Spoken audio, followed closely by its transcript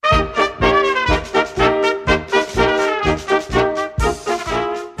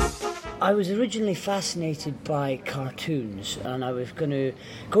was originally fascinated by cartoons, and I was going to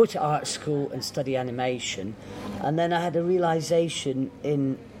go to art school and study animation, and then I had a realisation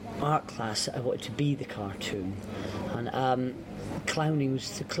in art class that I wanted to be the cartoon, and clowning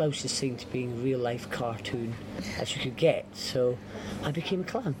was the closest thing to being a real-life cartoon as you could get, so I became a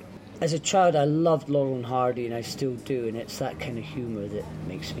clown. As a child, I loved Laurel and Hardy, and I still do, and it's that kind of humour that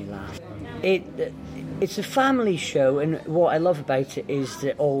makes me laugh. It's a family show, and what I love about it is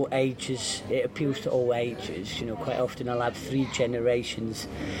that all ages, it appeals to all ages. You know, quite often I'll have 3 generations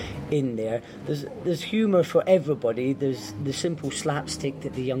in there. There's humour for everybody. There's the simple slapstick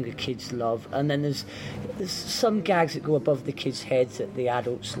that the younger kids love, and then there's some gags that go above the kids' heads that the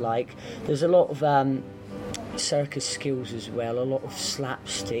adults like. There's a lot of circus skills as well, a lot of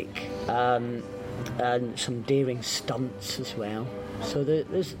slapstick, and some daring stunts as well. So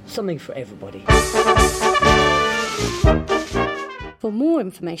there's something for everybody. For more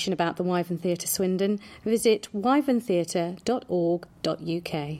information about the Wyvern Theatre Swindon, visit wyverntheatre.org.uk.